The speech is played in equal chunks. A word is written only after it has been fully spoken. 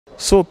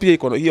So pia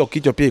iko hiyo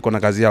kichwa pia iko na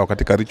kazi yao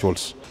katika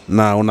rituals,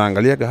 na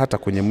unaangalia hata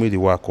kwenye mwili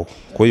wako.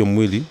 Kwa hiyo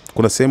mwili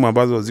kuna sehemu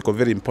ambazo ziko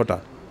very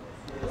important,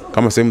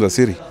 kama sehemu za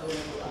siri.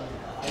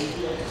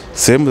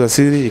 Sehemu za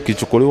siri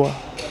ikichukuliwa,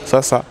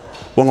 sasa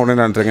wanga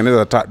unaenda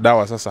kutengeneza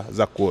dawa sasa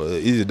za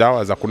hizi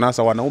dawa za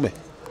kunasa wanaume.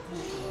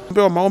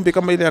 Mpewa maombi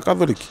kama ile ya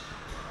Catholic.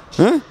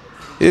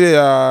 Ile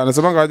ya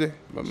nasemanga aje?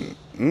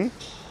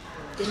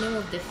 The name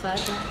of the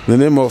Father. The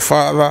name of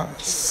Father,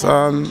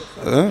 Son,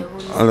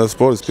 and the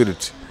Holy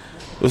Spirit.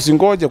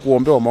 Usingoje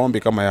kuombewa maombi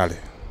kama yale.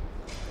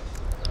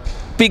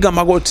 Piga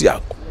magoti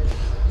yako.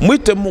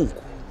 Mwite Mungu.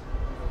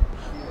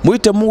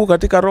 Mwite Mungu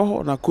katika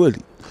roho na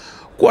kweli.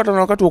 Kwa hata na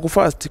wakati wa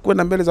kufast,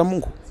 kwenda mbele za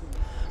Mungu.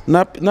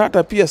 Na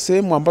hata pia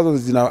sehemu ambazo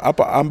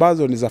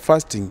ambazo ni za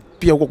fasting,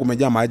 pia huko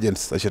kumejaa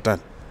maagents za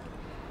shetani.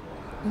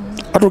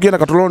 Hata ukienda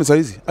Katoloni saa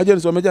hizi,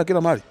 agents wamejaa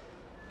kila mahali.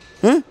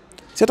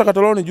 Si hata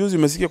Katoloni juzi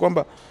umesikia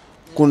kwamba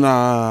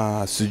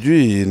kuna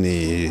sijui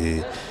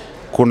ni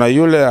kuna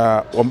yule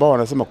ambao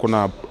wanasema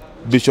kuna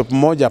bishop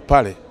mmoja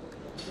pale.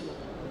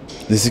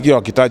 Nisikia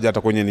wakitaja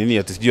hata kwenye nini,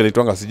 ati sijui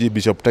anaitwanga sijui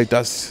Bishop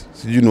Titus,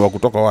 sijui ni wa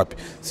kutoka wapi,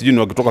 sijui ni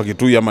wa kutoka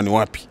Kitui ama ni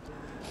wapi.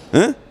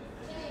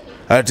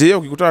 Ati yeye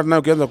ukikutana naye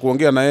ukianza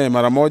kuongea na yeye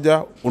mara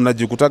moja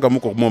unajikutaga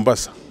mko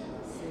Mombasa.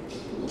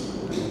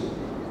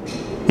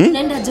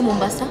 Nenda je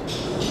Mombasa?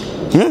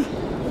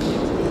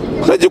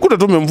 Unajikuta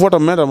tu umemfuata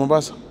mmeenda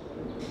Mombasa.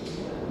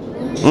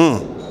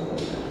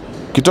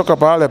 Kitoka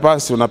pale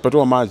basi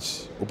unapatiwa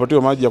maji.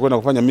 Upatiwa maji ya kwenda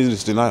kufanya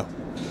ministry nayo.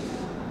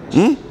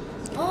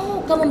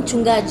 Oh, kama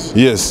mchungaji.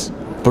 Yes.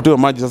 Upatiwa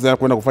maji sasa ya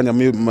kwenda kufanya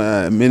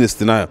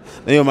ministry nayo.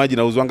 Na hiyo maji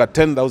inauzwanga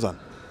 10,000.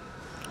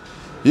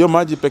 Hiyo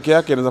maji peke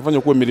yake inaweza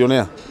fanya kuwe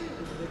milionea.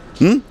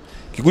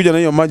 Kikuja na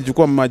hiyo maji,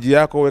 chukua maji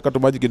yako, weka tu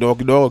maji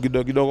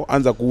kidogo,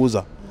 anza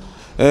kuuza.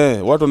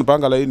 Watu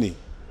wanapanga laini.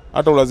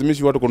 Hata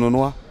ulazimishi watu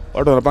kununua.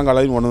 Watu wanapanga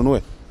laini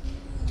wanunue.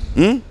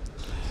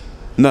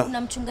 Na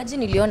kuna mchungaji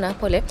niliona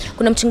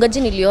kuna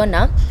mchungaji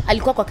niliona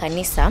alikuwa kwa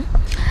kanisa,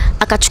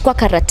 akachukua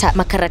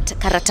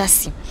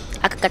karatasi,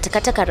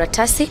 akakatakata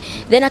karatasi,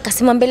 then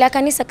akasema mbele ya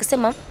kanisa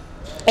akasema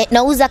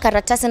nauza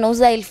karatasi,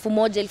 nauza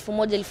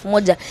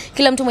 1,000.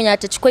 Kila mtu mwenye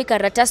atachukua hii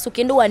karatasi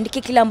ukienda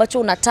uandike kile ambacho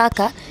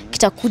unataka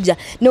kitakuja.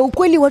 Na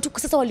ukweli watu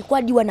sasa walikuwa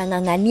hadi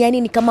wanangangania,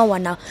 yani ni kama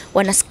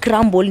wana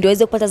scramble ndio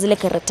waweze kupata zile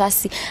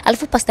karatasi.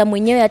 Alafu pastor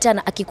mwenyewe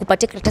hata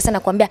akikupatia karatasi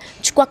anakuambia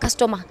chukua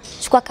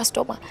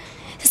customer.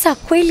 Sasa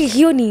kweli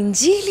hiyo ni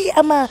injili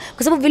ama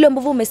kwa sababu vile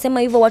ambavyo umesema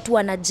hivyo watu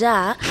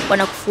wanajaa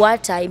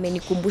wanakufuata,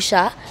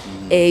 imenikumbusha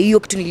hiyo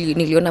kitu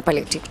niliona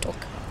pale TikTok.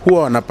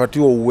 Huwa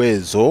wanapatiwa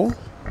uwezo,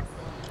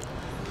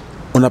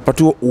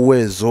 unapatiwa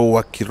uwezo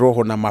wa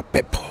kiroho na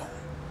mapepo.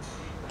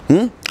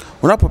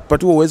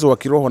 Unapopatiwa uwezo wa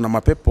kiroho na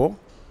mapepo,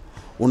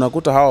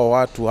 unakuta hawa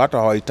watu hata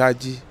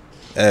hawahitaji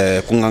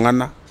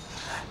kungangana.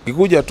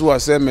 Kikuja tu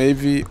aseme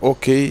hivi,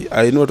 okay,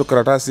 ainue tu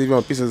karatasi hivi,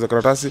 mapisa za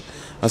karatasi,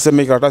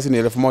 aseme hii karatasi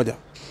ni 1,000.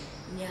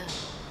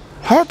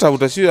 Hata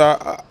utashia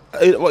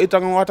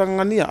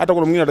itangangania, hata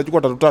kuna mwingine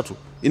atachukua 3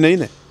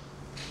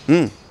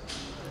 4.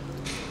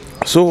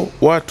 So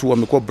watu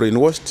wamekuwa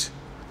brainwashed,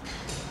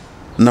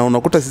 na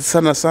unakuta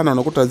sana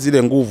unakuta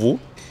zile nguvu,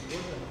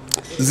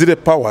 zile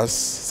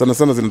powers sana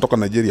zinatoka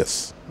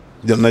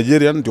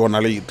Nigerian ndio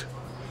wana lead.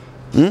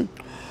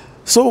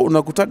 So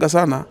unakutaga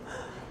sana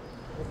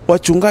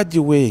wachungaji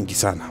wengi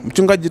sana.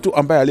 Mchungaji tu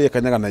ambaye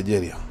aliyekanyaga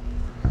Nigeria,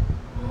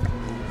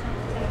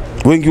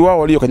 wengi wao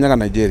waliokanyaga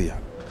Nigeria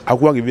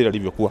hakuwa vile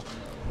alivyokuwa.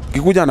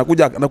 Kikuja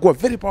anakuwa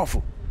very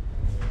powerful.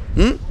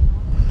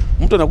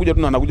 Mtu anakuja tu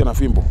na anakuja na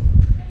fimbo.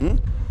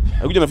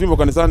 Anakuja na fimbo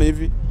kanisani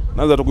hivi,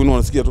 naanza tu kuinua,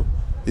 unasikia tu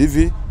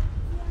hivi.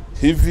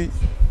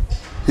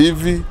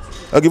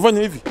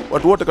 Akifanya hivi,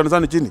 watu wote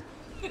kanisani chini.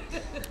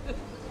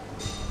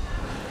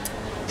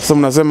 Sasa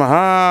mnasema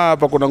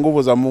hapa kuna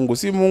nguvu za Mungu.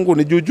 Si Mungu,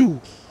 ni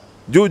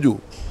juju.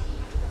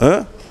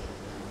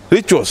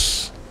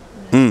 Rituals.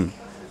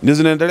 Ndio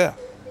zinaendelea.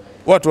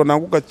 Watu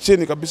wanaanguka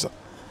chini kabisa.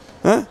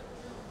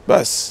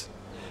 Bas.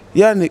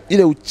 Yani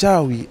ile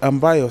uchawi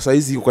ambayo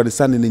saizi iko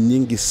kanisani ni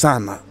nyingi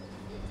sana.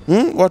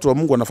 Watu wa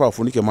Mungu wanafaa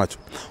wafunike macho.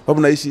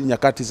 Sababu naishi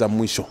nyakati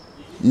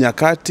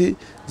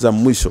za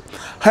mwisho.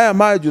 Haya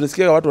maji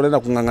unasikia watu wanaenda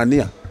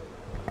kungangania.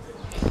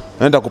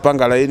 Wanaenda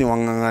kupanga laini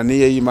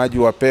wanganganie hii maji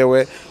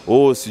wapewe.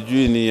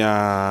 Sijui ni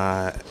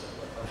ya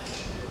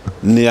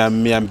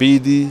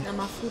 200 na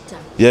mafuta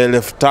ya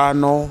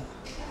 5,000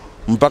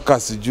 mpaka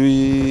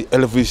sijui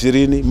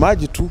 20,000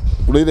 maji tu.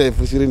 Kuna ile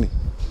 20,000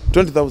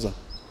 20,000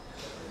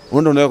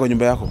 uende unaweka kwa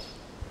nyumba yako.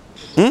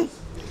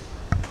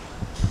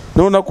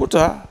 Na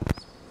unakuta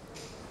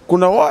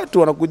kuna watu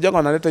wanakuja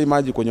wanaleta hii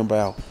maji kwa nyumba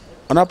yao.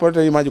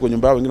 Wanapoleta hii maji kwa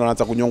nyumba yao, wengine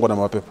wanaanza kunyongwa na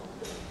mapepo.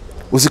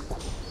 Usiku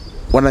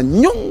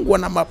wananyongwa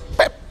na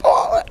mapepo.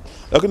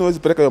 Lakini huwezi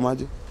peleka hiyo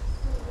maji.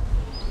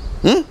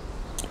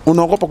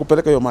 Unaogopa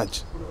kupeleka hiyo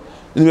maji.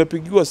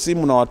 Nimepigiwa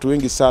simu na watu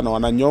wengi sana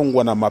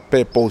wananyongwa na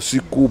mapepo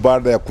usiku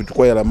baada ya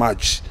kuchukua yale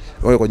maji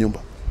kwa nyumba.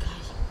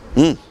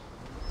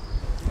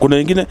 Kuna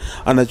wengine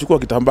anachukua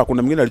kitambaa,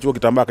 kuna mwingine alichukua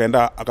kitambaa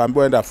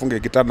akaambiwa aende afunge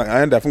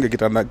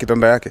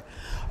kitanda yake.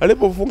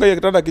 Alipofunga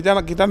hiyo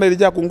kitanda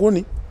ilijaa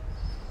kunguni.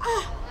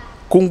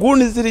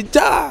 Kunguni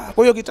zilijaa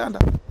kwa hiyo kitanda.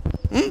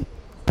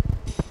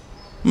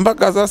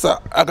 Mpaka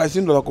sasa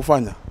akashindwa la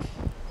kufanya.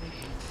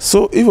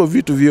 So hivyo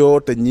vitu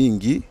vyote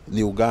nyingi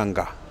ni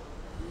uganga.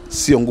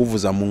 Sio nguvu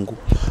za Mungu.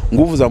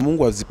 Nguvu za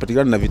Mungu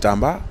hazipatikani na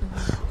vitambaa.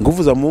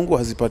 Nguvu za Mungu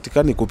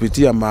hazipatikani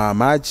kupitia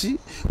maji.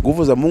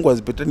 Nguvu za Mungu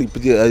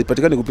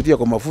hazipatikani kupitia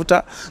kwa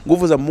mafuta.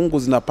 Nguvu za Mungu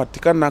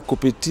zinapatikana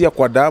kupitia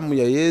kwa damu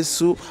ya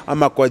Yesu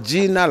ama kwa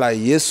jina la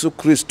Yesu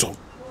Kristo.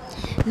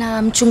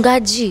 Na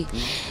mchungaji,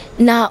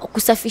 na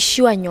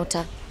kusafishiwa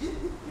nyota.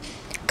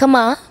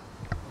 Kama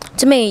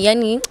tume,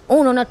 yani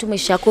unaona tu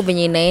maisha yako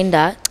venye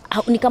inaenda,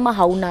 ni kama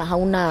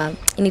hauna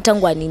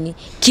initangwa nini?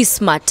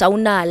 Kismat,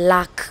 hauna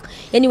luck.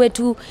 Yani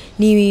wetu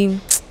ni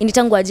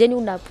initangwa jeni,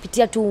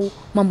 unapitia tu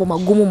mambo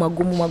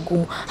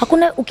magumu.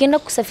 Hakuna ukienda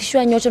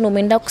kusafishiwa nyota na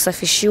umeenda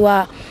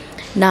kusafishiwa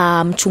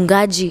na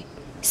mchungaji.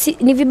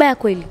 Ni vibaya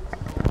kweli?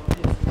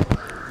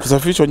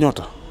 Kusafishwa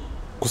nyota.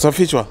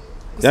 Kusafishwa.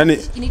 Yani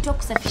inaitwa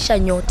kusafisha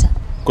nyota.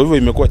 Kwa hivyo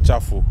imekuwa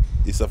chafu,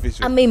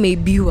 isafishwe. Ama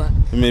imeibiwa.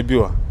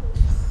 Imeibiwa.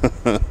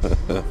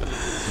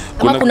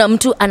 Kuna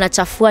mtu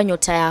anachafua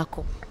nyota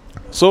yako.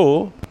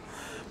 So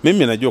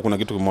mimi najua kuna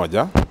kitu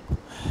kimoja.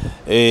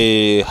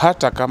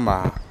 Hata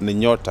kama ni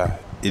nyota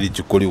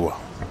ilichukuliwa,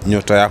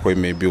 nyota yako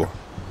imeibiwa.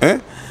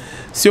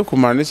 Sio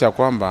kumaanisha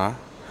kwamba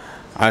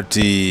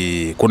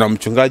ati kuna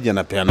mchungaji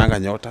anapeananga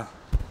nyota.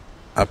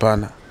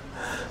 Hapana.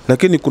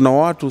 Lakini kuna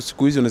watu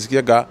siku hizi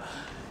unasikiaga,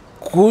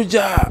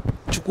 kuja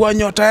chukua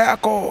nyota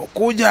yako,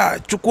 kuja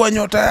chukua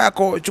nyota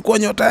yako, chukua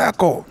nyota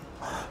yako.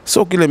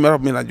 So kile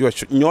mimi najua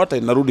nyota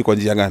inarudi kwa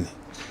njia gani?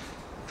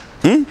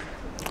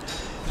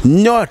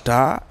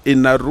 Nyota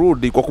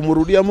inarudi kwa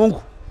kumrudia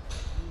Mungu.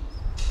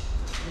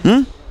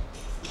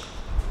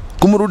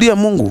 Kumrudia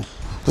Mungu.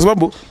 Kwa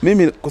sababu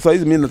mimi kwa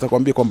saizi mimi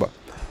natakwambia kwamba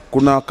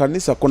kuna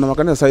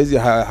makanisa saizi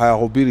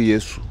hayahubiri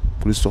Yesu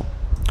Kristo.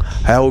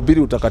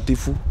 Hayahubiri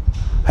utakatifu,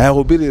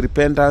 hayahubiri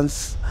repentance,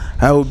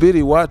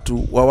 hayahubiri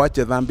watu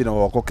wawache dhambi na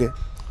waokoke.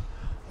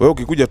 Wewe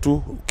ukikuja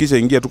tu kisha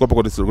ingia tu hapo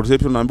kwa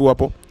reception, unaambiwa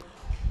hapo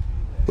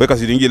weka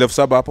shilingi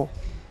 7,000 hapo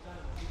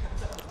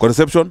kwa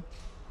reception,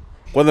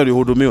 kwanza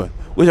uhudumiwe.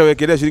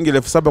 Wewekelea shilingi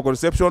 7,000 kwa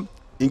reception,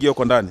 ingia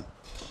huko ndani.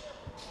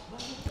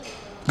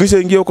 Kisha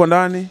ingia huko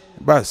ndani,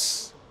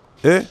 basi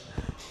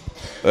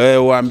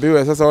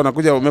waambiwe sasa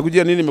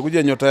umekujia nini?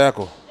 Umekujia nyota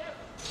yako.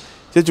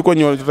 Chukua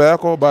nyota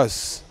yako,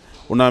 basi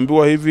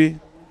unaambiwa hivi,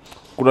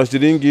 kuna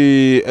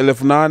shilingi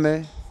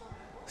 8,000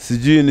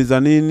 sijui ni za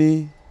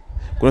nini,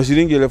 kuna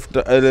shilingi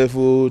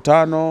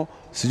 5,000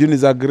 sijui ni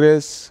za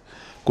grace,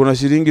 kuna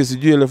shilingi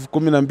sijui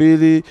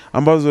 12,000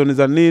 ambazo ni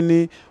za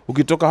nini.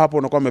 Ukitoka hapo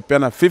unakuwa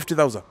umepeana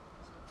 50,000.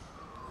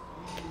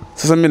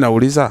 Sasa mimi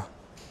nauliza,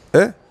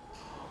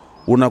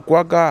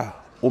 unakuaga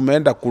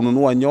umeenda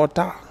kununua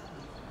nyota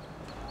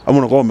ama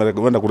unakuwa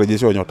umeenda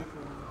kurejeshewa nyota?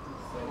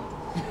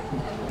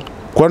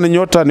 Kwani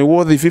nyota ni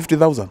worth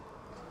 50,000?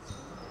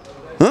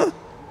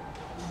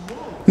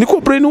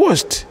 Niko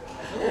brainwashed.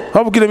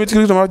 Hapo kile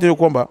kitu tunamaanisha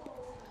kwamba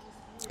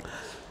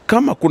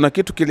kama kuna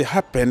kitu kile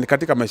happen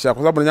katika maisha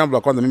yako, kwa sababu jambo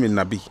la kwanza mimi ni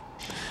nabii.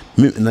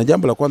 Na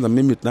jambo la kwanza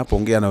mimi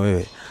tunapoongea na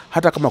wewe,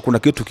 hata kama kuna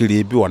kitu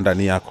kiliibiwa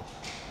ndani yako,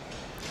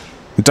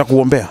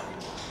 nitakuombea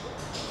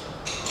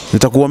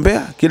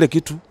kile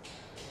kitu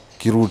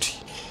kirudi.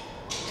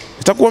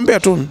 Nitakuombea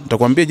tu,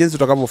 nitakwambia jinsi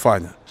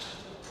utakavyofanya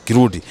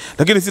kirudi.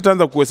 Lakini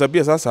sitaanza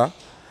kuhesabia sasa,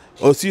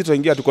 au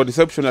sitaingia tu kwa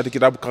reception ati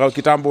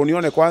kitambo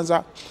unione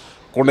kwanza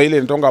kuna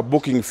ile nitonga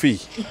booking fee.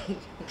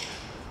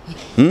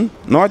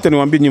 Na acha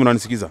niwaambie nyinyi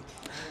mnanisikiza.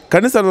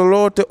 Kanisa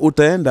lolote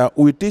utaenda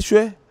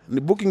uitishwe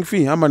ni booking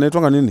fee ama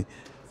inaitwa nini?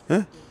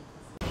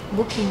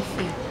 Booking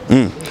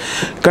fee.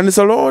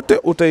 Kanisa lolote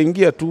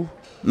utaingia tu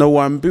na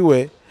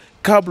uambiwe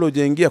kabla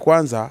hujaingia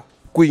kwanza,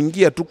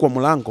 kuingia tu kwa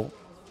mlango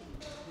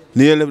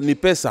ni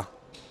pesa.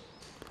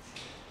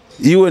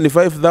 Iwe ni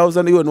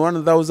 5,000, iwe ni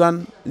 1,000,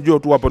 njoo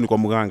tu hapo ni kwa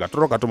mganga.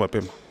 Toroka tu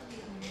mapema.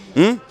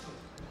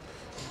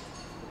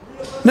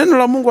 Neno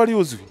la Mungu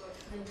haliuzwi.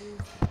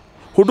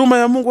 Huduma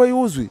ya Mungu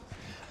haiuzwi.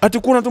 Ati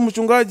kuna tu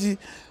mchungaji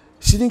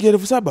shilingi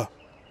 7,000.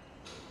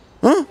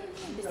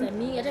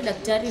 Hata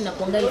daktari na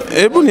kuangalia.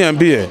 Hebu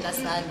niambie.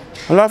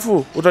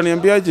 Alafu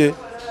utaniambiaje?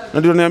 Na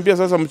ndio niambia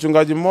sasa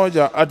mchungaji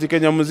mmoja ati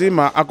Kenya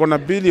mzima ako na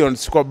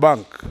billions kwa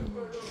bank.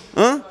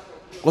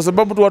 Kwa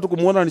sababu tu watu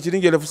kumuona ni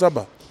shilingi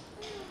 7,000.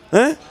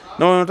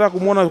 Na wanataka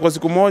kumuona kwa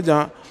siku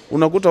moja,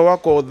 unakuta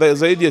wako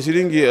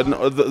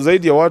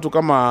zaidi ya watu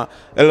kama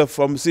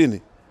 50,000.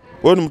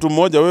 Wewe ni mtu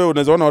mmoja, wewe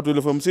unaweza ona watu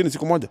 50,000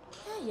 siku moja?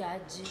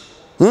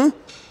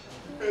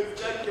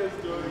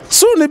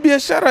 So ni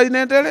biashara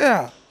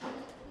inaendelea.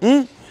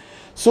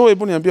 So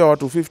hebu niambia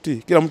watu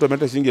 50, kila mtu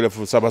ameleta shilingi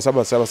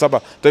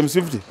 7,777 times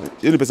 50.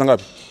 Hiyo ni pesa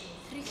ngapi?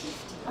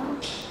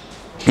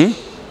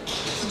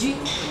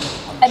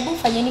 Hebu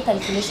fanyeni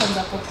calculations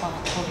hapo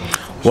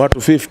kwa watu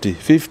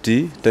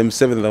 50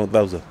 times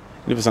 7,000.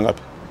 Ni pesa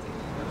ngapi?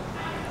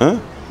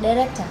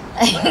 Director.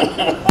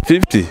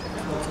 50.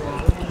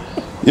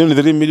 Hiyo ni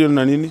 3 million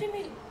na nini?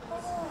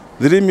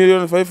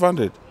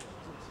 3,500,000.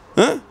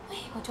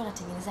 Watu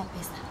wanatengeneza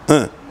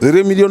pesa.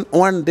 3 million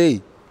one day.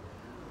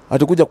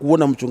 Atakuja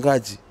kuona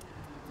mchungaji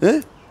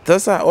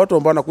Sasa watu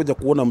ambao wanakuja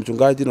kuona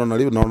mchungaji na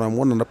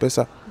wanamuona na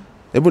pesa.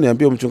 Hebu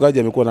niambie mchungaji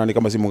amekuwa nani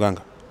kama si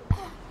mganga?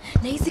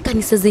 Na hizi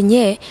kanisa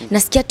zenyewe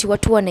nasikia ati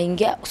watu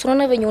wanaingia.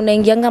 Unaona venye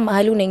unaingianga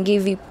mahali unaingia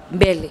hivi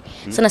mbele.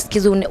 Sasa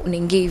nasikia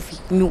unaingia hivi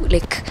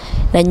like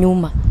na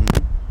nyuma.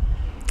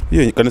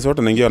 Hiyo kanisa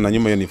yote unaingia na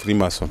nyuma, hiyo ni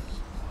Freemason.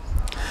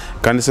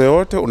 Kanisa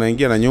yote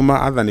unaingia na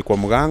nyuma, adha ni kwa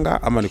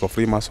mganga ama ni kwa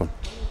Freemason.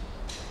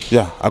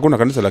 Hakuna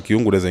kanisa la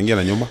kiungu unaweza ingia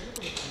na nyuma.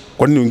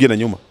 Kwa nini uingie na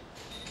nyuma?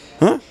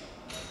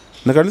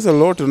 Na kanisa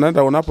lolote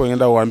unaenda,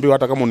 unapoenda uambiwa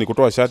hata kama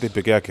unikutoa shati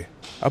peke yake,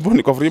 hapo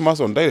ni kwa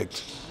Freemason direct.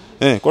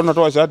 Kwa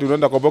unatoa shati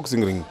unaenda kwa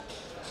boxing ring.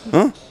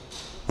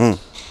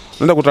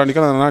 Unaenda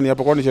kutanikana na nani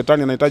hapo? Kwa ni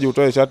shetani anahitaji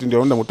utoe shati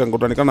ndio unaenda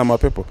kutanikana na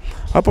mapepo.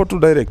 Hapo tu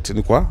direct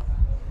ni kwa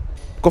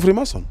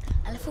Freemason.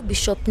 Alafu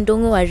Bishop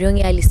Ndongo wa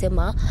Riongi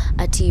alisema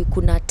ati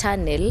kuna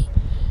tunnel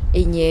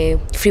yenye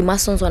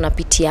Freemasons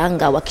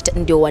wanapitianga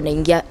ndio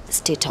wanaingia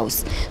State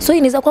House. So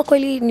inaweza kuwa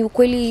kweli, ni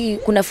ukweli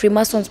kuna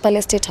Freemasons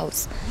pale State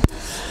House?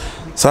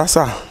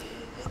 Sasa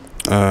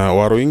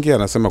wa Riongi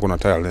anasema kuna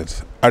tunnel.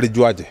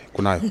 Alijuaje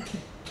kunayo?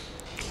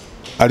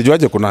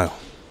 Alijuaje kunayo?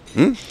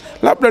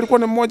 Labda alikuwa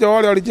ni mmoja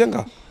wale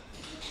walijenga.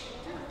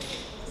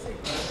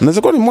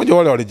 Naweza kuwa ni mmoja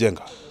wale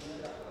walijenga.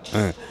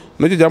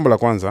 Unajua jambo la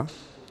kwanza,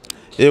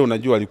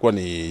 unajua alikuwa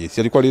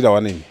leader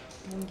wa nini?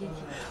 Mungiki.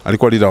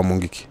 Alikuwa leader wa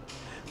Mungiki.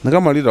 Na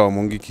kama leader wa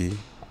Mungiki,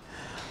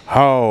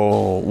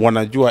 hao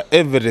wanajua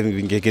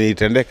everything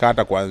kinitendeka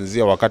hata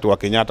kuanzia wakati wa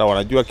Kenyatta,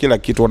 wanajua kila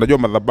kitu, wanajua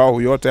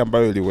madhabahu yote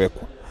ambayo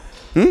iliwekwa.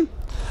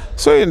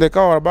 So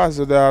indekawa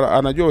basi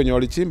anajua wenye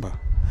walichimba.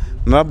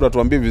 Na labda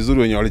tuambie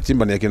vizuri wenye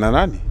walichimba ni akina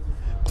nani?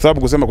 Kwa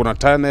sababu kusema kuna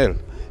tunnel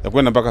ya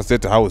kwenda mpaka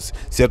State House,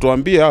 si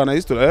atuambie hawa na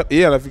history.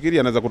 Yeye anafikiri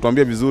anaweza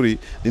kutuambia vizuri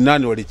ni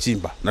nani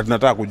walichimba, na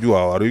tunataka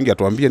kujua Wa Riongi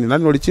atuambie ni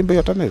nani walichimba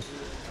hiyo tunnel.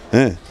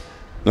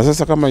 Na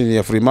sasa kama ni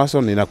ya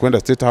Freemason inakwenda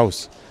State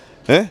House,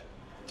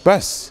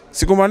 basi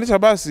sikumaanisha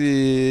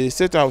basi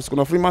State House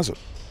kuna Freemason.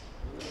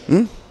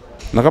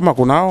 Na kama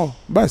kunao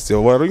basi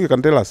Wa Riongi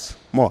can tell us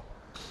more.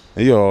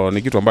 Hiyo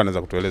ni kitu ambacho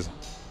anaweza kutueleza.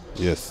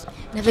 Yes.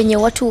 Na venye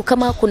watu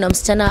kama kuna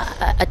msichana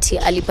ati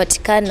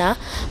alipatikana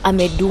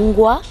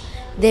amedungwa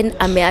then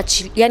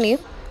ameachi, yani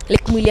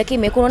like mwili yake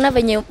imekuwa, unaona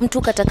venye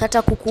mtu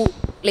katakata kuku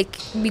like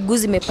miguu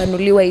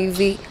zimepanuliwa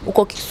hivi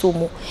uko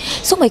Kisumu.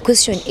 So my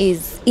question is,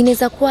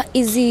 inaweza kuwa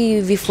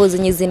hizi vifo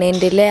zenye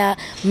zinaendelea,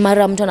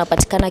 mara mtu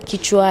anapatikana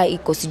kichwa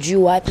iko sijui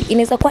wapi,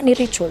 inaweza kuwa ni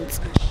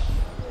rituals?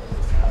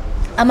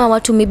 Ama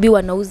watu maybe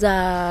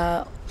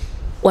wanauza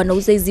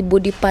hizi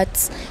body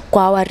parts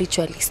kwa hawa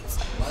ritualists?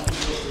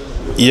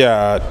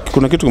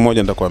 Kuna kitu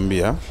kimoja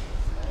nitakwambia.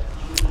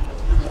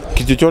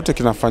 Kitu chochote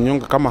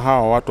kinafanyanga kama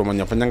hawa watu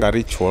wanafanyanga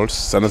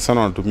rituals, sana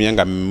sana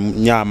wanatumianga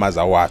nyama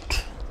za watu.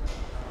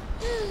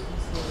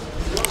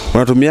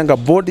 Wanatumianga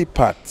body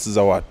parts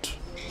za watu.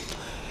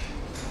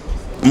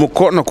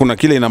 Mkono kuna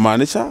kile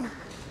inamaanisha.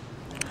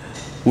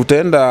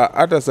 Utaenda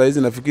hata saa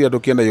hizi nafikiri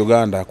tukienda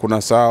Uganda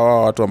kuna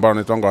sawa watu ambao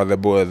wanaitanga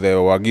the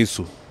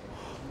Wagisu.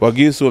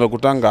 Wagisu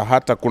unakutanga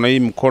hata kuna hii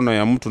mkono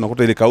ya mtu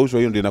unakuta ile kaushwa,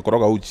 hiyo ndio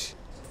inakoroga uji.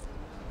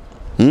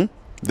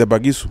 The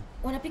Bagisu.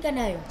 Wanapika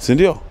nayo? Si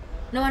ndio?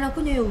 Na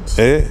wanakunywa hiyo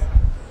uji?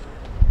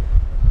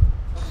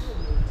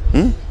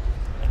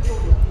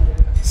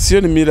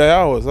 Sio ni mila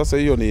yao. Sasa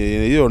hiyo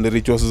ni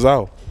rituals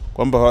zao.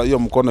 Kwamba hiyo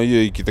mkono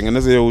hiyo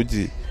ikitengeneza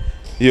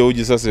hiyo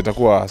uji sasa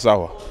itakuwa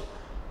sawa.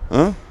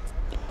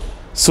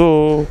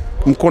 So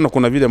mkono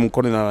kuna vile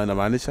mkono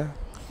inamaanisha,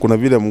 kuna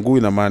vile mguu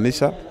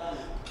inamaanisha,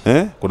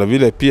 kuna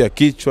vile pia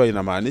kichwa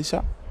inamaanisha.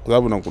 Kwa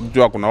sababu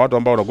unajua kuna watu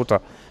ambao unakuta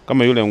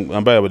kama yule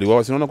ambaye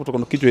waliuawa, sinaona kutoka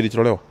kuna kichwa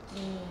ilitolewa.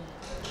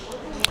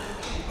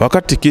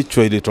 Wakati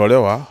kichwa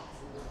ilitolewa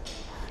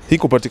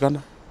hikupatikana,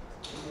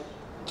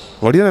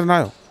 walienda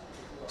nayo.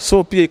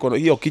 So pia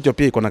hiyo kichwa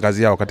pia iko na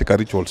kazi yao katika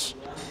rituals.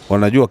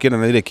 Wanajua kienda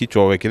na ile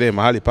kichwa wawekelee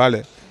mahali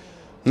pale,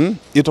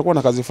 itakuwa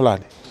na kazi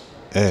fulani.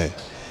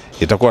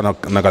 Itakuwa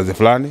na kazi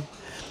fulani.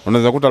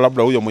 Unaweza kuta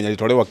labda huyo mwenye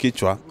alitolewa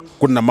kichwa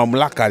kuna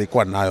mamlaka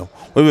alikuwa nayo.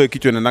 Wewe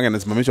kichwa inaendanga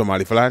inasimamishwa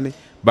mahali fulani,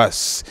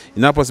 basi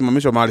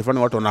inaposimamishwa mahali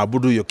fulani watu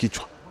wanaabudu hiyo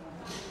kichwa.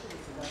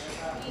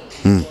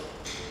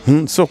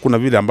 So kuna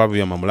vile ambavyo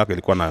hiyo mamlaka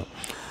ilikuwa nayo.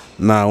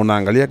 Na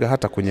unaangaliaga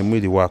hata kwenye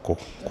mwili wako.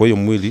 Kwa hiyo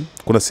mwili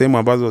kuna sehemu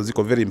ambazo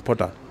ziko very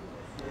important,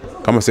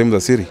 kama sehemu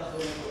za siri.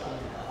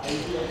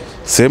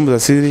 Sehemu za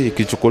siri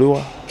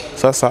ikichukuliwa,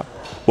 sasa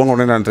wanga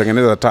unaenda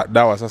natengeneza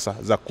dawa sasa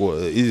za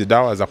hizi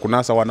dawa za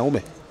kunasa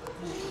wanaume.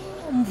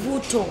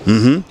 Mvuto.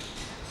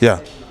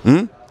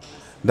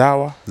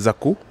 Dawa za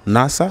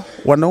kunasa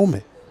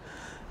wanaume.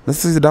 Na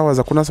sasa hizi dawa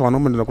za kunasa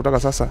wanaume ndio nakutaka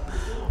sasa.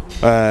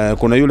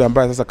 Kuna yule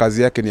ambaye sasa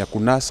kazi yake ni ya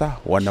kunasa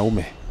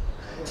wanaume.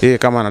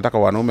 Kama anataka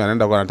wanaume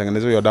anaenda kwa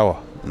anatengeneza hiyo dawa.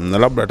 Na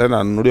labda tena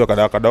anunuliwa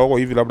kadawa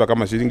hivi labda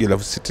kama shilingi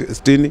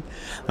 60,000.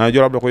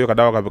 Anajua labda kwa hiyo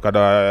kadawa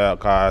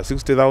ka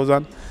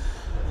 60,000.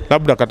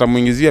 Labda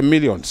katamuingizia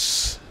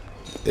millions.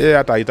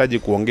 Hata hahitaji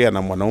kuongea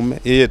na mwanaume.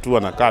 Yeye tu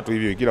anakaa tu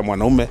hivi, kila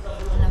mwanaume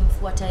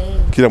anamfuata yeye.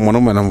 Kila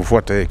mwanaume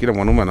anamfuata yeye, kila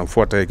mwanaume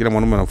anamfuata yeye, kila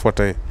mwanaume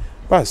anamfuata yeye.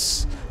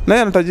 Bas,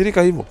 naye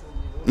anatajirika hivyo.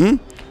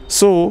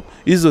 So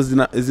hizo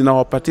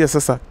zinawapatia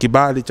sasa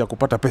kibali cha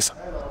kupata pesa.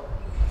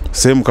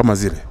 sehemu kama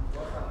zile.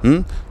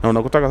 Na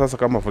unakutaka sasa,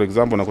 kama for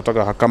example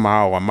unakutaka kama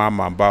hao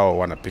wamama ambao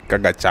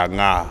wanapikaga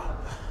chang'aa,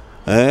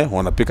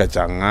 wanapika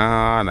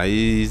chang'aa na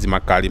hizi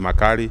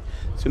makali,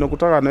 si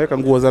unakutaka anaweka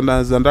nguo za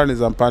ndani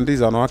za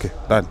mpandiza wanawake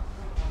ndani.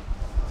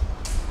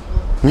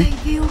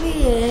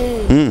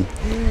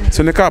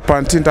 Si nikaa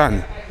panti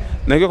ndani.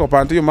 Na hiyo kwa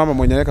panti hiyo mama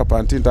mwenye anaweka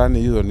panti ndani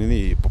hizo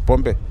nini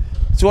pombe.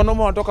 Si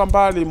wanaume wanatoka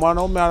mbali,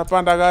 mwanaume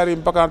anapanda gari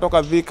mpaka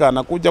anatoka Thika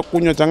anakuja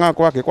kunywa chang'aa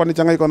kwake. Kwani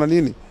chang'aa iko na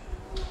nini?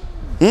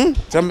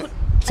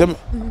 Sema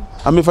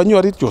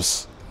amefanywa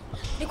rituals.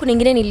 Kuna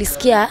nyingine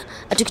nilisikia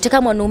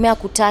atukitaka mwanaume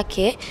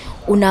akutake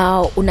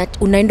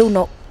unaenda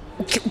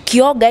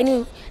ukioga,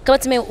 yani kama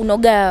tuseme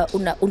unaoga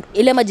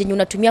ile maji yenye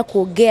unatumia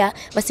kuogea,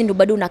 basi ndio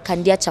bado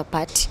unakandia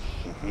chapati.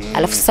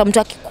 Alafu sasa mtu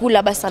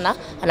akikula basi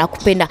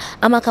anakupenda.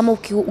 Ama kama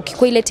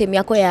ukikuwa ile time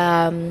yako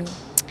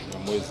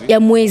ya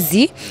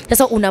mwezi,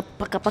 sasa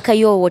unapaka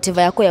hiyo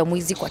whatever yako ya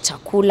mwezi kwa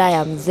chakula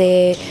ya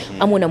mzee,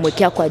 ama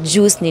unamwekea kwa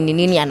juice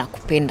nini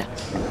anakupenda.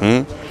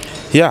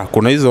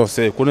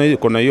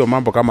 Kuna hiyo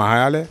mambo kama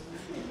hayale.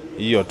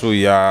 Hiyo tu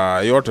ya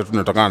yote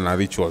tunatokana na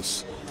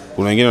rituals.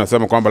 Kuna wengine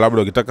wanasema kwamba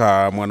labda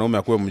ukitaka mwanaume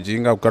akuwe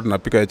mjinga, ukati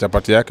unapika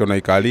chapati yake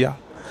unaikalia.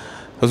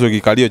 Sasa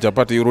ukikalia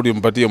chapati urudi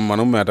mpatie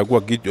mwanaume,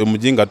 atakuwa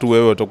mjinga tu,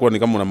 wewe utakuwa ni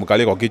kama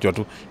unamkalia kwa kichwa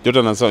tu. Yote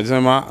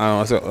anasema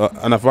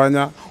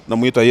anafanya,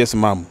 unamuita yes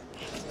mom.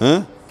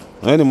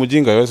 Ni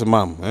mjinga, yes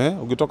mom.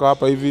 Ukitoka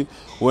hapa hivi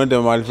uende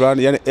mahali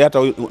fulani, yani hata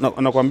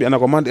anakuambia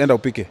anacommand enda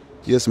upike.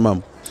 Yes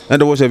mom.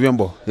 Enda uoshe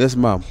vyombo. Yes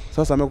mom.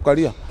 Sasa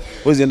amekukalia.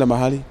 Wewe enda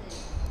mahali.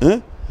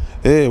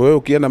 Wewe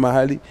ukienda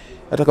mahali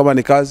hata kama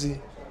ni kazi,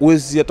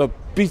 uwezi hata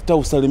pita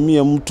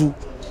usalimie mtu.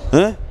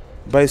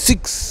 By 6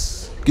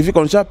 kifika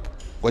on sharp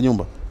kwa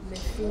nyumba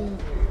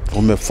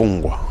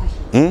umefungwa.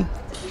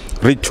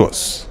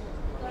 Rituals.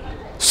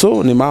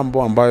 So ni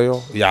mambo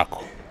ambayo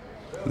yako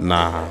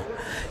na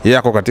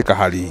yako katika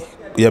hali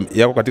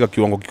yako katika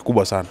kiwango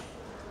kikubwa sana.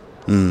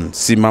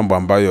 Si mambo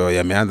ambayo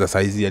yameanza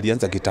saizi,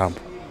 yalianza kitambo.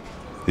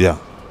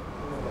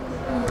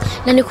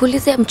 Na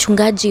nikuulize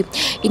mchungaji,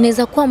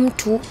 inaweza kuwa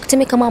mtu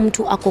tuseme kama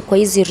mtu ako kwa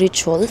hizi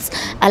rituals,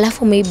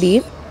 alafu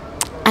maybe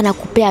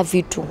anakupea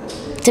vitu,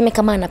 tuseme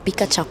kama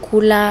anapika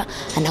chakula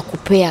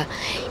anakupea,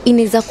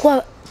 inaweza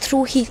kuwa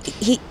through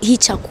hii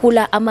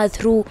chakula ama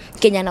through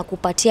Kenya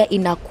anakupatia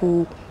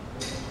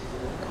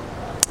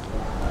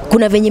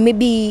kuna venye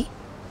maybe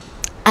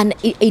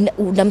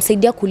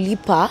unamsaidia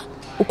kulipa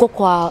uko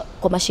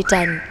kwa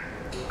mashitani.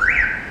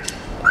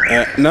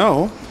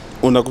 Now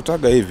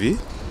unakutaga hivi.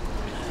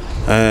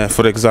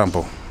 For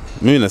example,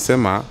 mimi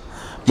nasema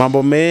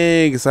mambo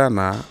mengi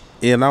sana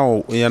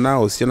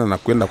yanayohusiana na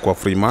kwenda kwa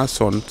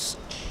Freemasons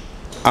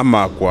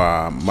ama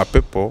kwa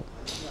mapepo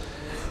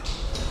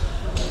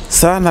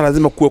sana,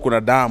 lazima kuwe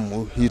kuna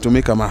damu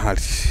ilitumika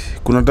mahali.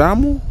 Kuna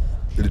damu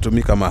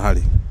ilitumika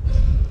mahali.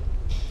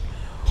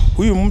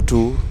 Huyu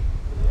mtu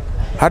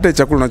hata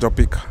chakula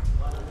anachopika,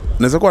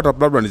 naweza kuwa hata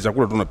labda ni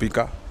chakula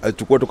tunapika,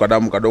 achukue tu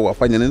kadamu kadogo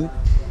afanye nini?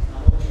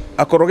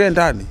 Akoroge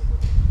ndani.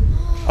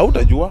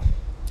 Hautajua.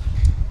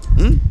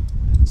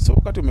 So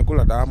wakati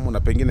umekula damu na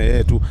pengine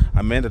yeye tu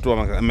ameenda tu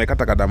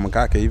amekata kadamu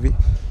kake hivi,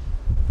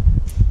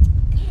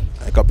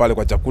 aka pale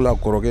kwa chakula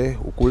ukoroge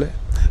ukule.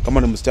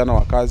 Kama ni msichana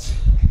wa kazi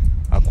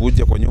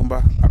akuje kwa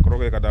nyumba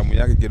akoroge kadamu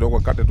yake kidogo,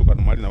 akate tu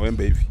kanumali na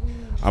wembe hivi,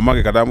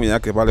 amage kadamu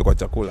yake pale kwa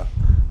chakula,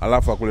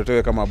 alafu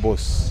akuletewe kama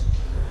boss.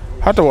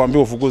 Hata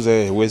uambie ufukuze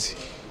yeye uwezi.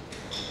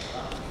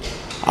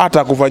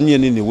 Hata akufanyie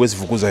nini uwezi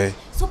fukuza yeye.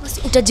 So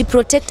basi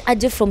utajiprotect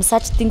aje from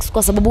such things,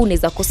 kwa sababu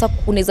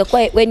unaweza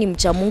kuwa wewe ni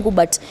mcha Mungu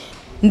but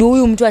ndio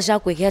huyu mtu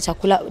ashakuwekea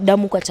chakula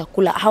damu kwa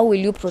chakula. How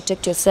will you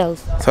protect yourself?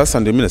 Sasa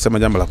ndio mimi nasema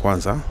jambo la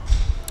kwanza,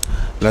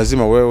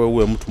 lazima wewe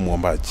uwe mtu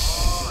muombaji.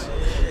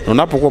 Na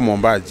unapokuwa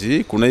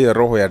muombaji kuna ile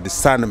roho ya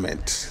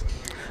discernment.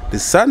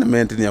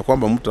 Discernment ni ya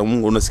kwamba mtu wa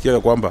Mungu unasikia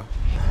kwamba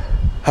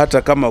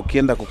hata kama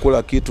ukienda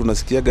kukula kitu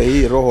unasikiaga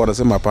hii roho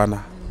wanasema hapana,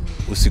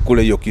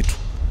 usikule hiyo kitu.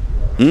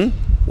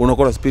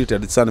 Unakuwa spirit ya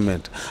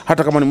discernment.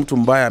 Hata kama ni mtu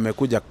mbaya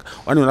amekuja,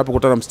 yani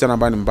unapokutana msichana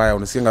ambaye ni mbaya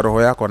unasikia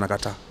roho yako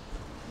anakataa.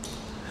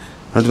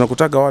 Na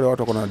tunakutaga wale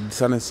watu wako na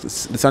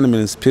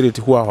discernment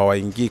spirit huwa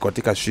hawaingii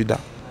katika shida.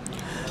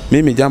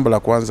 Mimi jambo la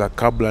kwanza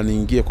kabla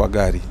niingie kwa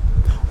gari,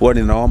 huwa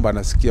ninaomba,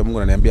 nasikia Mungu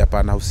ananiambia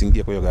hapana,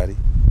 usiingie kwa hiyo gari.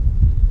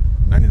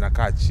 Na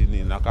ninakaa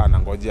chini, nakaa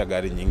nangojea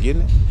gari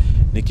nyingine.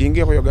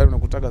 Nikiingia kwa hiyo gari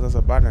unakutaga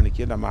sasa bana,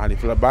 nikienda mahali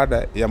fulani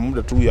baada ya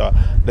muda tu ya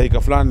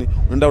dakika fulani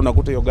unaenda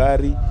unakuta hiyo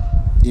gari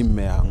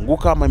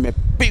imeanguka ama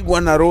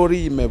imepigwa na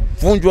lori,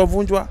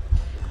 imevunjwa.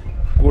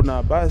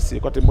 Kuna basi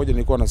wakati mmoja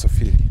nilikuwa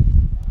nasafiri,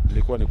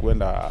 nilikuwa ni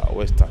kwenda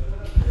Western,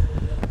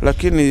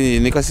 lakini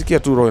nikasikia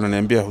tu roho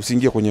inaniambia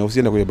usiingie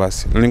usiende kwenye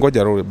basi.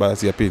 Nilingoja lori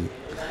basi ya pili.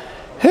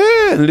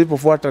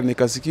 Nilipofuata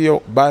nikasikia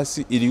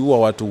basi iliua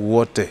watu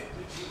wote.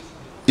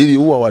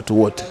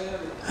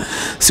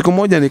 Siku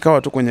moja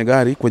nikawa tu kwenye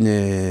gari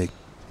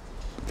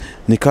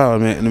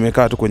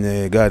nimekaa tu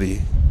kwenye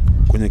gari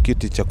kwenye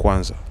kiti cha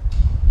kwanza.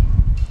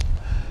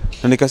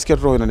 Na nikasikia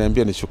roho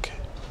inaniambia nishuke.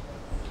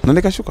 Na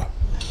nikashuka.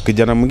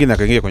 Kijana mwingine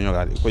akaingia kwenye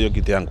gari, kwa hiyo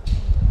kiti yangu.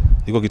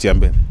 Iko kiti ya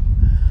mbele.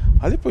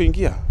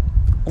 Alipoingia,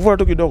 Kufa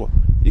tu kidogo.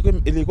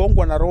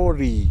 Iligongwa na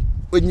lori.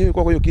 Wenyewe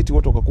kwa hiyo kiti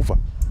wote wakakufa.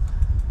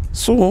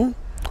 So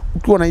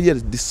ukiwa na hiyo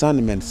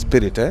discernment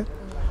spirit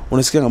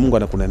unasikia Mungu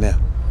anakunenea.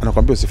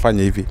 Anakuambia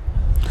usifanye hivi.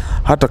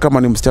 Hata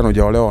kama ni msichana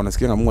hujaolewa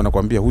unasikia Mungu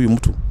anakuambia huyu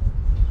mtu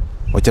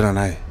wachana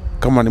naye.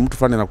 Kama ni mtu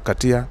fulani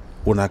anakukatia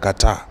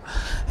unakataa.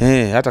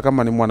 Hata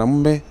kama ni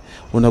mwanamume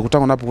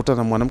unakutana unapokutana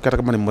na mwanamke hata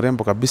kama ni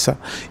mrembo kabisa,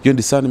 hiyo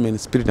discernment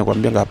spirit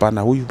inakwambia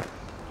hapana, huyu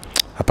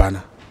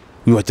hapana.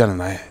 Huyu wachana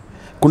naye.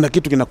 Kuna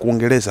kitu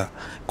kinakuongeleza,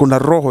 kuna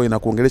roho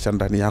inakuongelesha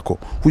ndani yako.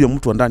 Huyo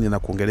mtu wa ndani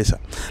anakuongelesha.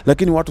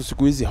 Lakini watu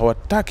siku hizi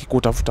hawataki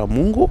kutafuta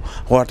Mungu,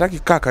 hawataki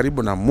kaa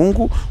karibu na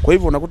Mungu. Kwa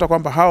hivyo unakuta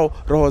kwamba hao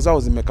roho zao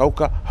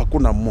zimekauka,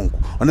 hakuna Mungu.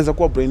 Wanaweza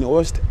kuwa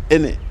brainwashed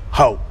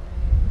anyhow.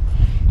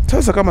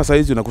 Sasa kama saa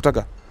hizi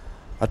unakutaka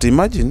ati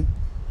imagine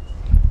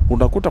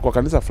unakuta kwa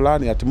kanisa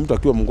fulani ati mtu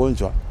akiwa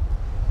mgonjwa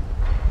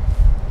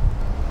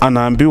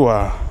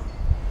anaambiwa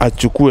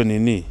achukue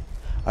nini?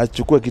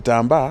 Achukue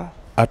kitambaa,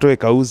 atoe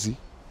kauzi,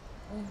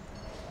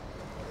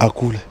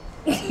 akule.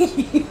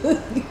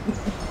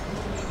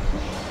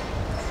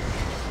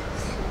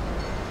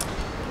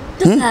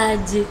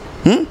 Tutaje?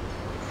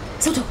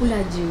 Sasa utakula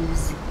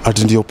uzi.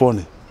 Ati ndio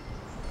pone.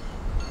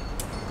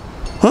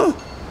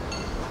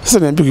 Sasa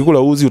niambie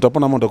ukikula uzi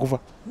utapona ama utakufa?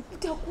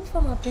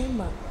 Utakufa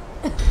mapema.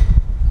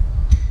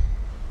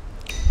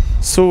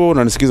 So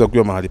unanisikiza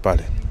ukiwa mahali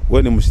pale.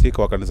 Wewe ni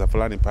mshirika wa kanisa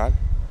fulani pale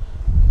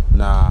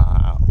na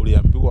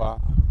uliambiwa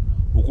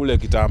ukule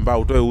kitambaa,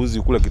 utoe uzi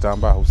ukule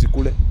kitambaa,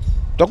 usikule.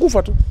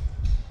 Utakufa tu.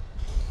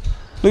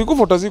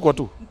 Ukikufa utazikwa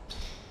tu.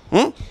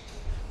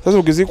 Sasa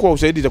ukizikwa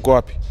ushahidi utakuwa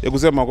wapi? Ya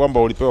kusema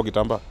kwamba ulipewa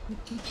kitambaa.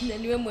 Na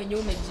niwe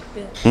mwenyewe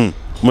umejipea.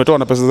 Umetoa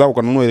na pesa zako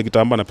kanunua ile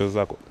kitambaa na pesa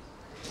zako.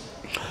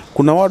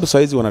 Kuna watu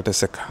saizi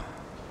wanateseka.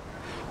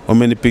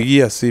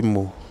 Wamenipigia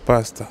simu,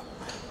 pastor,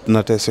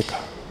 tunateseka.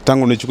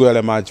 Tangu nichukue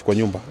yale maji kwa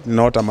nyumba,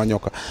 ninaota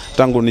manyoka.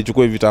 Tangu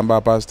nichukue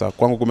vitambaa pastor,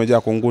 kwangu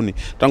kumejaa kunguni.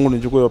 Tangu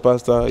nichukue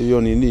pastor,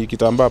 hiyo nini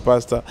kitambaa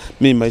pastor,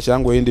 mimi maisha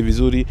yangu haendi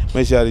vizuri,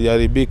 maisha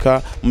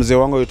yaliharibika, mzee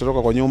wangu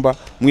yotoroka kwa nyumba.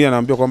 Mwingine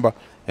anaambia kwamba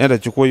enda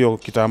chukua hiyo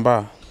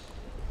kitambaa,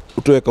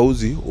 utoe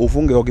kauzi,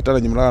 ufunge kwa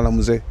kitanda nyumlala na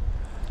mzee.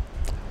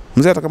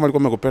 Mzee hata kama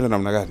alikuwa amekupenda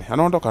namna gani,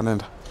 anaondoka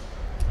anaenda.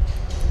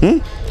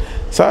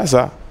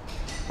 Sasa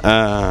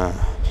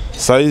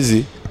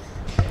saizi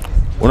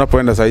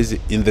unapoenda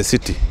saizi in the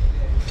city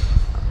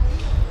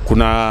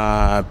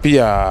kuna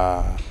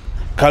pia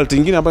cult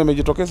nyingine ambayo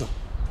imejitokeza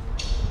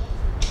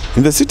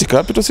in the city,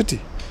 capital city.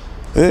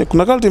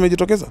 Kuna cult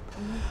imejitokeza.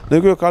 Na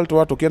hiyo cult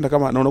watu kienda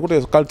kama na unakuta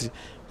hiyo cult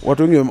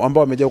watu wengi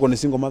ambao wamejaa huko ni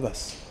single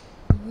mothers.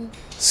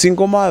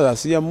 Single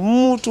mothers ya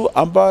mtu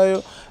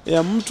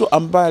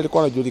ambaye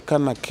alikuwa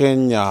anajulikana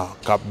Kenya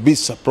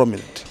kabisa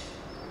prominent.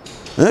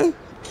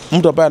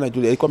 Mtu ambaye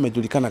alikuwa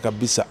amejulikana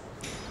kabisa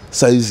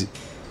saizi.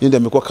 Yeye ndiye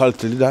amekuwa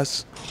cult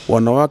leaders.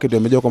 Wanawake ndio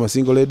wamejaa kama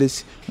single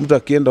ladies. Mtu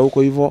akienda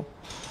huko hivyo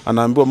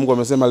anaambiwa Mungu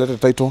amesema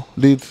leta title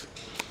deed,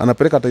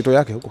 anapeleka title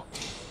yake huko.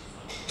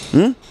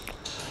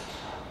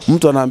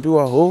 Mtu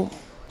anaambiwa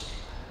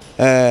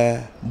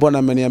bwana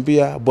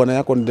ameniambia bwana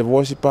yako ni devil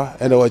worshipper,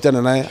 enda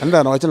waachane naye. Anaenda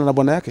anawaachana na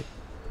bwana yake.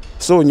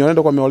 So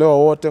nyoenda kwa wameolewa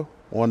wote,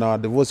 wana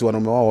divorce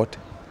wanaume wao wote.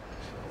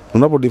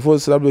 Unapo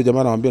divorce labda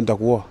jamaa anamwambia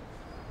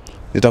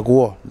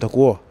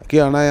nitakuoa.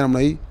 Kila naye namna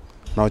hii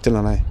na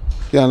waachana naye.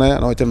 Kila naye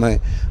na waachana naye.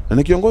 Na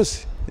ni kiongozi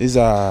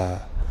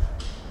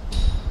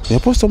ni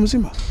apostle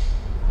mzima.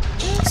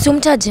 Sio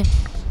mtaje?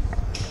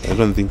 I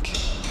don't think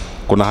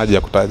kuna haja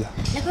ya kutaja.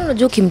 Lakini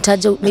unajua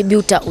ukimtaja maybe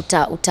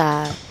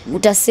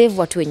uta save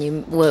watu wenye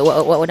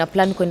wana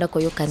plan kwenda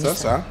kwa hiyo kanisa.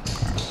 Sasa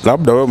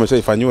labda wewe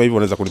umeshaifanywa hivyo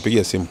unaweza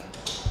kunipigia simu.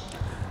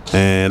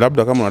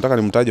 Labda kama unataka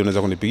nimtaje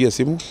unaweza kunipigia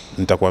simu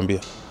nitakwambia.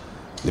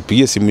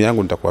 Nipigie simu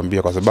yangu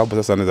nitakwambia kwa sababu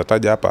sasa naweza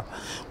taja hapa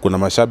kuna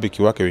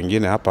mashabiki wake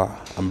wengine hapa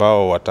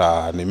ambao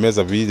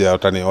watanimeza video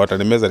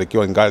watanimeza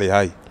nikiwa ngali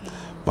hai.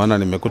 Maana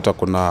nimekuta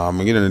kuna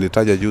mwingine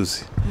nilitaja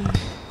juzi.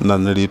 Na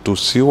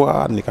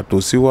nilitusiwa,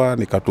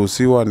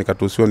 nikatusiwa,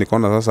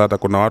 nikaona sasa hata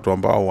kuna watu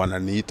ambao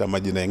wananiita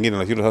majina mengine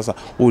na hilo sasa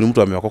huyu ni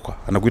mtu ameokoka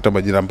anakuita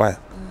majina mbaya.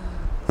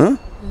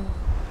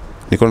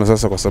 Nikaona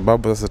sasa kwa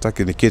sababu sasa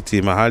sitaki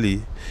niketi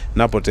mahali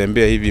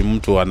napotembea hivi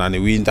mtu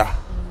ananiwinda.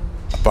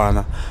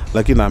 Hapana,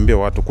 lakini naambia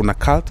watu kuna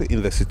cult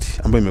in the city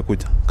ambayo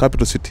imekuja,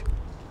 capital city.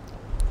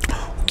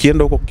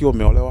 Ukienda huko ukiwa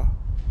umeolewa,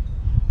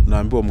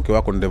 naambiwa mke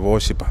wako ni devil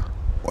worshipper,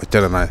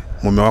 wachana naye.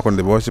 Mume wako ni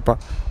devil worshipper,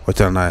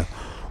 wachana naye.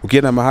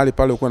 Ukienda mahali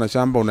pale uko na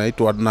shamba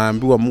unaitwa,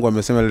 naambiwa Mungu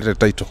amesema lete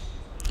title.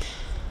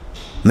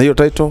 Na hiyo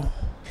title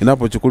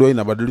inapochukuliwa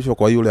inabadilishwa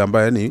kwa yule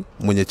ambaye ni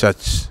mwenye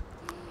church.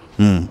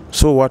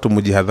 So watu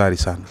mjihadhari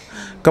sana.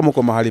 Kama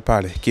uko mahali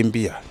pale,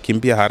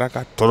 kimbia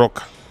haraka,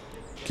 toroka.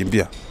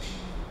 Kimbia.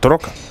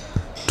 Toroka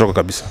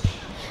kabisa.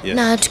 Yes.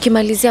 Na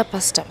tukimalizia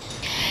pastor,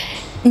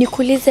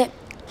 nikuulize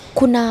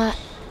kuna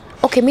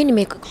mimi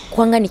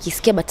nimekuanga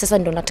nikisikia but sasa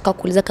ndio nataka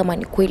kuuliza kama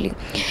ni kweli.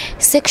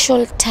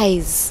 Sexual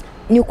ties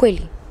ni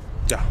ukweli?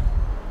 Yeah.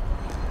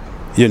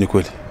 Hiyo ni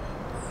kweli.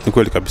 Ni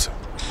kweli kabisa.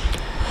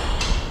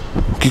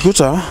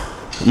 Ukikuta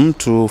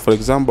mtu for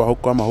example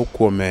kama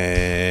huko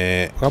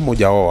kama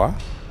hujaoa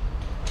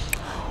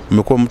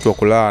umekuwa mtu wa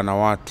kulala na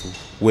watu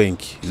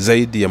wengi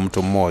zaidi ya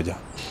mtu mmoja,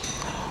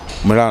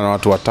 umelala na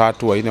watu 3,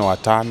 4,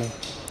 5,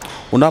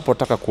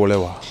 unapotaka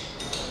kuolewa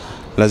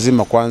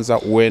lazima kwanza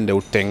uende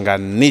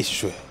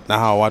utenganishwe na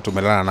hao watu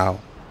umelala nao.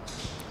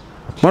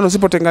 Maana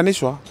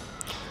usipotenganishwa,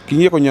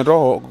 kiingia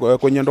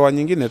kwenye ndoa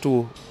nyingine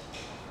tu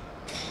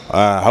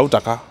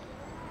hautaka.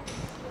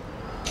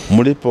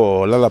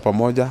 Mlipo lala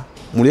pamoja,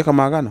 mliweka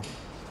maagano,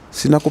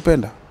 sina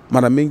kupenda.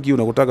 Mara mingi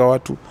unakutaka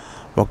watu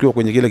wakiwa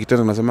kwenye kile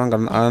kitendo nasemanga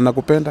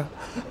nakupenda,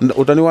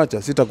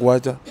 utaniwacha,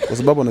 sitakuacha kwa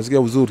sababu anasikia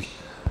uzuri.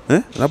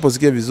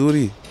 Unaposikia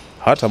vizuri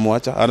hata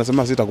muacha,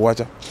 anasema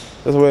sitakuacha.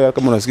 Sasa wewe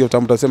kama unasikia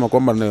utamu utasema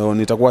kwamba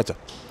nitakuacha.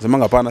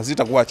 Nasemanga hapana,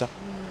 sitakuacha.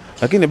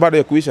 Lakini baada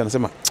ya kuisha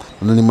anasema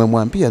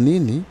nimemwambia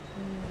nini?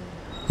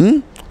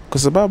 Kwa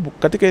sababu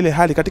katika ile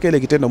hali, katika ile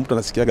kitendo mtu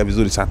anasikiaga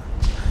vizuri sana.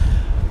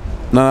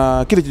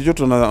 Na kile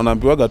chochote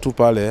unaambiwaga tu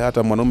pale,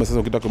 hata mwanaume sasa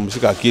ukitaka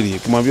kumshika akili,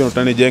 kumwambia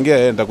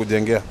utanijengea,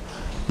 nitakujengea.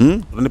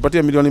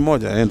 Unanipatia milioni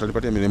 1,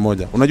 nitalipatia milioni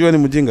 1. Unajua ni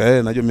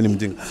mjinga, najua mimi ni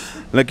mjinga.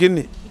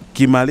 Lakini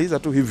kimaliza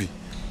tu hivi,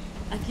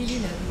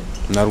 akili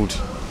narudi.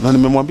 Na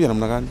nimemwambia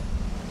namna gani?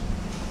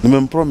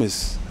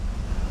 Nimempromise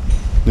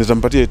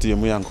nitampatia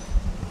ATM yangu.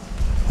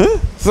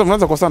 Sasa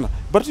mnaanza kwa sana,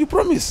 but you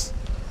promise.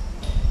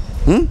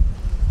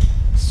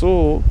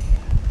 So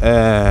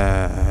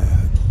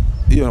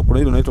hiyo kuna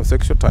ile inaitwa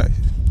sexual tie.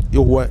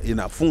 Hiyo huwa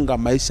inafunga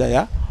maisha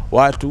ya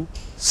watu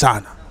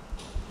sana.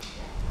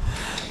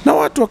 Na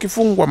watu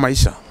wakifungwa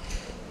maisha,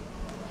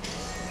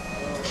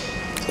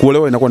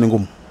 kuolewa inakuwa ni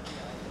ngumu.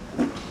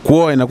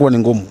 Kuoa inakuwa ni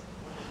ngumu.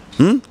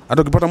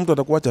 Hata ukipata mtu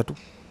atakuacha tu.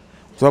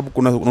 Kwa sababu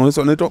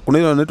kuna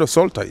ile inaitwa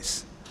soul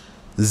ties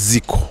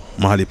ziko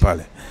mahali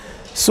pale.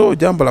 So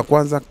jambo la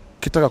kwanza,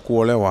 kitaka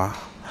kuolewa,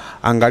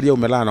 angalia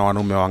umelala na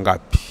wanaume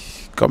wangapi.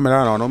 Kama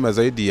umelala na wanaume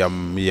zaidi ya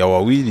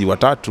 2,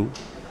 3,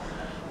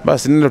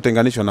 basi nenda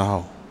utenganishwe na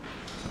hao.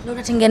 Ndio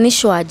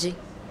unatenganishwa aje?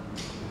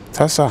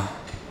 Sasa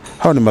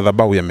hao ni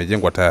madhabahu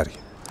yamejengwa tayari.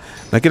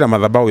 Na kila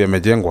madhabahu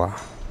yamejengwa,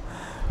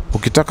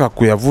 ukitaka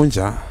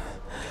kuyavunja,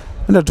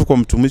 nenda tu kwa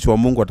mtumishi wa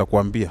Mungu,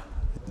 atakwambia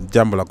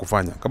jambo la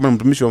kufanya. Kama ni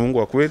mtumishi wa Mungu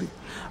wa kweli,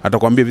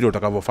 atakwambia vile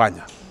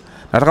utakavyofanya.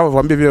 Na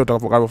atakapokuambia vile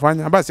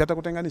utakavyofanya, basi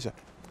atakutenganisha.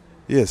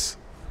 Yes.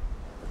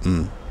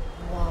 Wow.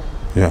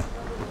 Yeah.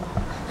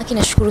 Lakini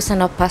nashukuru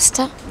sana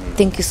pastor.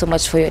 Thank you so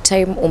much for your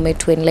time.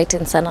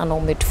 Umetuenlighten sana na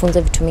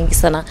umetufunza vitu mingi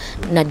sana.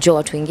 Najua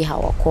watu wengi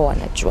hawako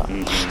wanajua.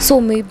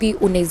 So maybe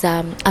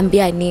unaweza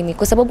ambia nini?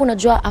 Kwa sababu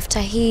unajua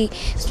after hii,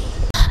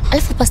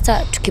 alafu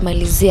pastor,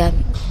 tukimalizia,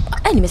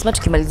 nimesema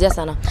tukimalizia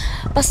sana.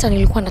 Pastor,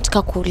 nilikuwa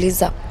nataka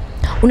kuuliza,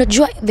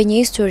 unajua venye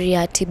history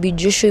ya TB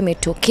Joshua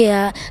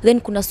imetokea,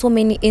 then kuna so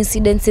many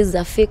incidences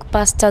za fake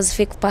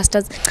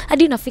pastors,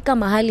 hadi inafika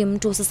mahali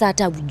mtu sasa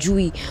hata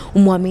hujui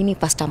umwamini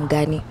pastor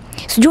mgani.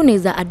 Sijui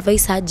unaweza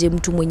advice aje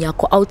mtu mwenye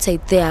ako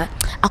outside there,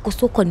 ako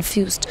so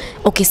confused.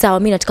 Okay, sawa,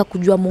 mimi nataka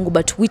kujua Mungu,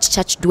 but which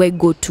church do I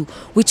go to?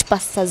 Which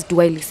pastors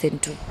do I listen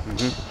to?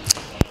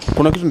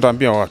 Kuna kitu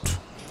nitaambia watu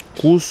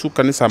kuhusu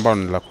kanisa ambalo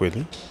ni la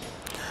kweli.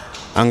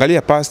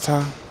 Angalia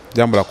pastor,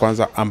 jambo la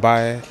kwanza,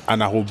 ambaye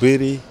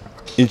anahubiri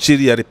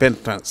injili ya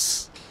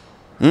repentance.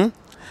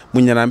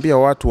 Mwenye anaambia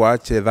watu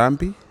waache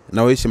dhambi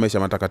na waishi maisha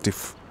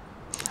matakatifu.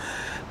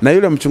 Na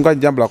yule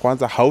mchungaji, jambo la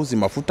kwanza, hauzi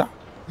mafuta,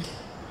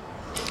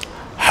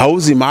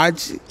 hauzi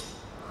maji,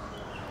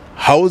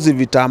 hauzi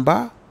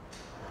vitambaa,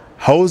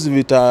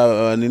 hauzi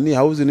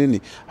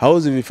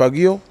hauzi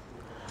vifagio,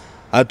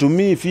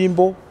 atumii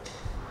fimbo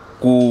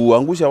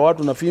kuangusha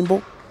watu na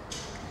fimbo.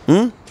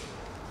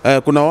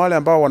 Kuna wale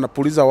ambao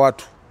wanapuliza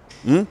watu.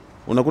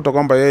 Unakuta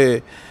kwamba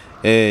yeye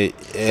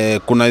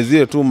kuna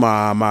zile tu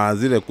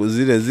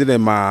zile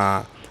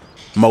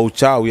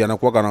mauchawi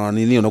anakuwa na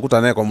nini,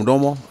 unakuta naye kwa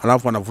mdomo,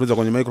 alafu anafuliza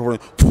kwenye microphone.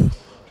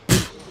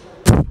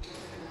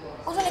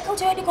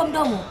 Unakaucha hadi kwa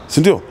mdomo. Si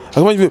ndio?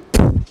 Akasema hivi,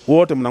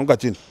 wote mnaanguka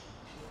chini.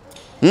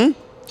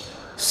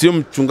 Sio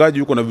mchungaji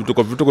yuko na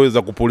vituko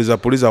za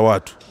kupuliza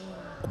watu.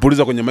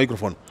 Kupuliza kwenye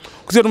microphone.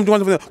 Ukisikia tu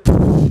mchungaji anafanya,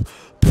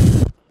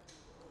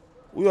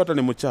 huyo hata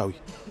ni mchawi.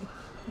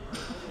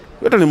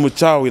 Hata ni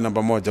mchawi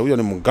namba 1, huyo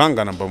ni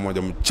mganga namba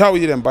 1,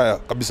 mchawi ile mbaya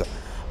kabisa.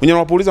 Mwenye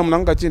anapuliza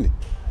mnaanguka chini.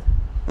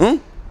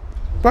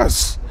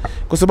 Bas,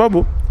 kwa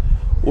sababu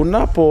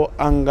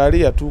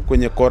unapoangalia tu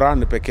kwenye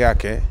Qur'an peke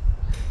yake,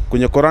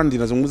 kwenye Qur'an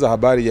inazungumza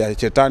habari ya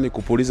shetani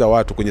kupuliza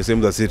watu kwenye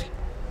sehemu za siri.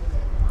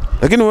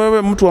 Lakini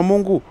wewe mtu wa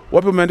Mungu,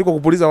 wapi umeandikwa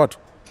kupuliza watu?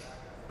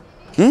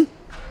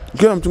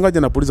 Kila mchungaji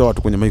anapuliza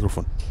watu kwenye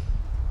microphone.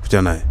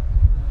 Kucha naye.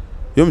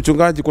 Yule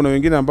mchungaji, kuna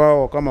wengine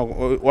ambao kama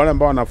wale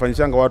ambao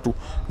wanafanyishanga watu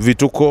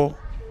vituko.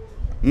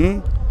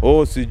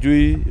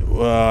 Sijui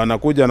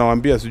anakuja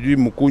anawaambia sijui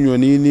mkunywe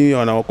nini,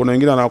 kuna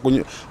wengine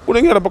anakunywa, kuna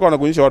wengine mpaka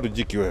wanakunyisha watu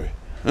jiki wewe.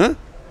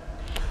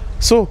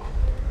 So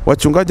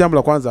wachungaji, jambo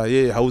la kwanza,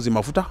 yeye hauzi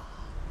mafuta,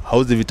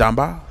 hauzi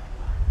vitambaa,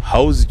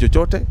 hauzi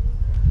chochote,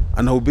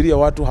 anahubiria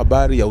watu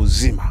habari ya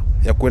uzima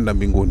ya kwenda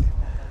mbinguni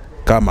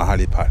kama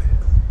hali pale.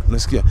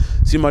 Unasikia?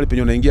 Si mahali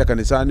penye unaingia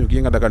kanisani,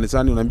 ukiingia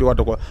kanisani unaambiwa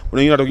watu kwa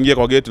unaingia hata ukiingia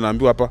kwa gate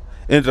unaambiwa hapa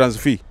entrance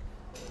fee.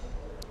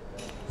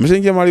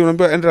 Mshaingia mahali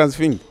unaambiwa entrance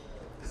fee.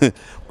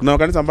 Kuna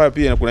makanisa ambayo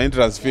pia kuna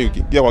entrance fee,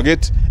 pia kwa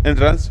gate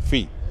entrance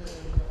fee.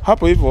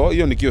 Hapo hivyo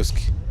hiyo ni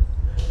kioski.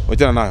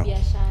 Wachana nayo.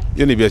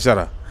 Hiyo ni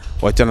biashara.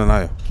 Wachana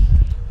nayo.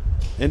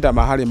 Enda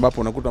mahali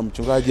ambapo unakuta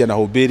mchungaji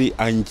anahubiri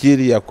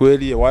injili ya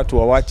kweli, watu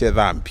wawache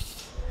dhambi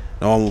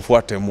na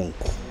wamfuate Mungu.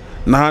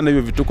 Na hana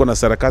hivyo vituko na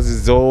sarakazi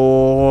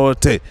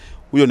zote.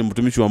 Huyo ni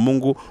mtumishi wa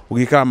Mungu.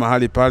 Ukikaa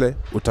mahali pale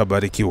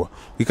utabarikiwa.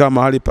 Ukikaa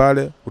mahali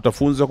pale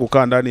utafunzwa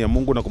kukaa ndani ya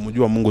Mungu na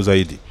kumjua Mungu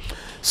zaidi.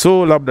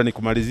 So labda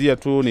nikumalizia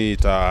tu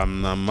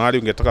na mahali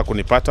ungetaka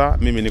kunipata,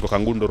 mimi niko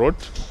Kangundo Road.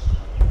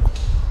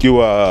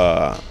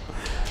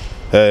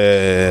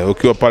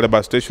 Ukiwa pale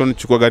bus station,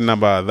 chukua gari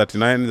namba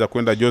 39 za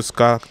kwenda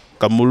Joska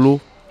Kamulu.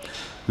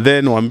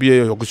 Then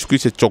waambie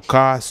wakushukishe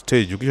Chokaa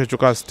stage. Ukisha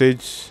Chokaa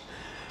stage,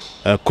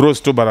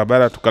 cross to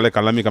barabara tukale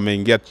Kalami kama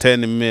ingia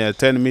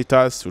 10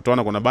 meters,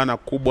 utaona kuna bana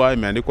kubwa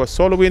imeandikwa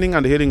Soul Winning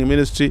and Healing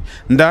Ministry.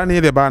 Ndani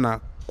ile bana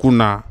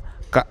kuna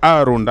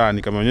kaaro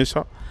ndani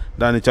kameonyesha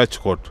ndani church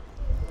court.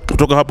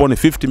 Kutoka hapo ni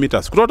 50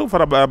 meters.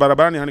 Kutoka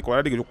barabarani hadi kwa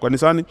hadi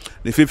kanisani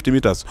ni 50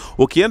 meters.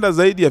 Ukienda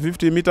zaidi ya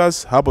 50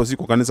 meters, hapo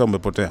siku kanisa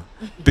umepotea.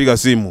 Piga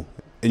simu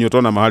yenye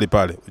utaona mahali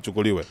pale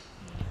uchukuliwe.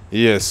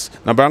 Yes,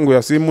 namba yangu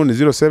ya simu ni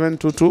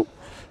 0722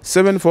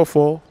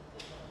 744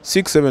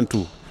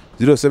 672.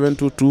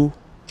 0722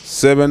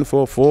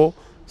 744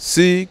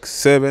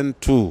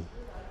 672.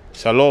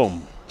 Shalom.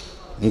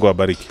 Mungu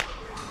awabariki.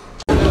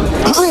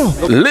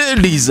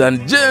 Ladies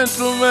and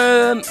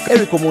gentlemen,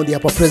 Eric Omondi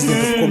hapa,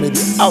 president of Comedy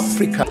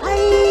Africa.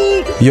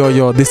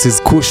 Yo, this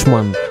is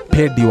Kushman,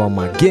 pedi wa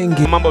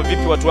magenge. Mambo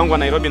vipi watu wangu wa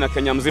Nairobi na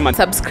Kenya mzima?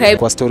 Subscribe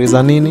Kwa stories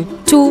za nini?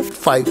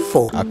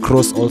 254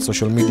 Across all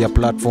social media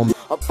platforms.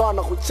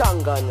 hapana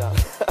kuchanganya.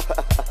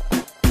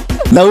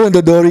 Na wewe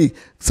ndo Dori,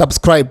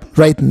 subscribe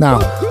right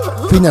now.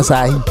 Finya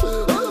sahi.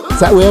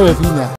 Wewe finya.